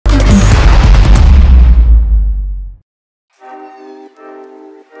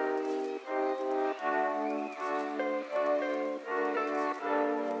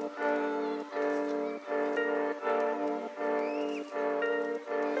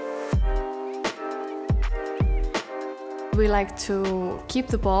We like to keep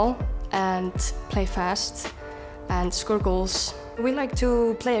the ball and play fast and score goals. We like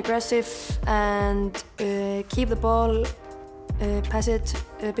to play aggressive and keep the ball, pass it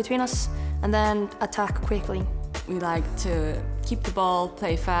between us, and then attack quickly. We like to keep the ball,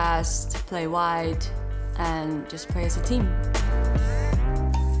 play fast, play wide, and just play as a team.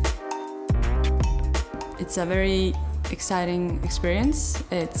 It's a very exciting experience.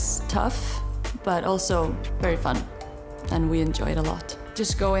 It's tough, but also very fun, and we enjoy it a lot.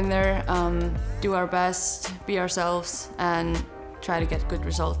 Just go in there, do our best, be ourselves, and try to get good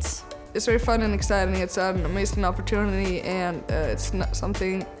results. It's very fun and exciting. It's an amazing opportunity, and it's not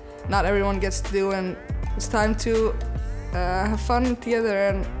something not everyone gets to do, and it's time to have fun together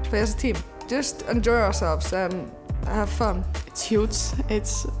and play as a team. Just enjoy ourselves and have fun. It's huge.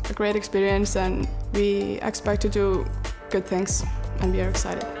 It's a great experience, and we expect to do good things, and we are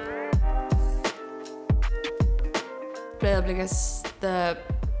excited. Breiðablik is the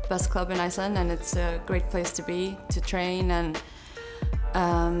best club in Iceland, and it's a great place to be, to train, and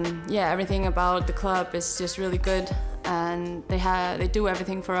yeah, everything about the club is just really good, and they do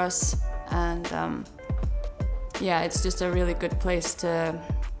everything for us, and yeah, it's just a really good place to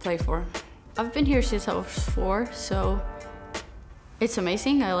play for. I've been here since I was 4, so it's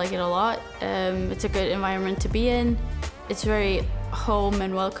amazing. I like it a lot. It's a good environment to be in. It's very home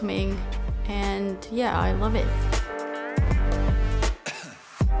and welcoming, and yeah, I love it.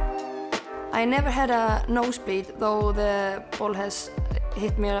 I never had a nosebleed, though the ball has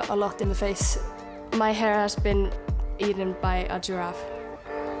hit me a lot in the face. My hair has been eaten by a giraffe.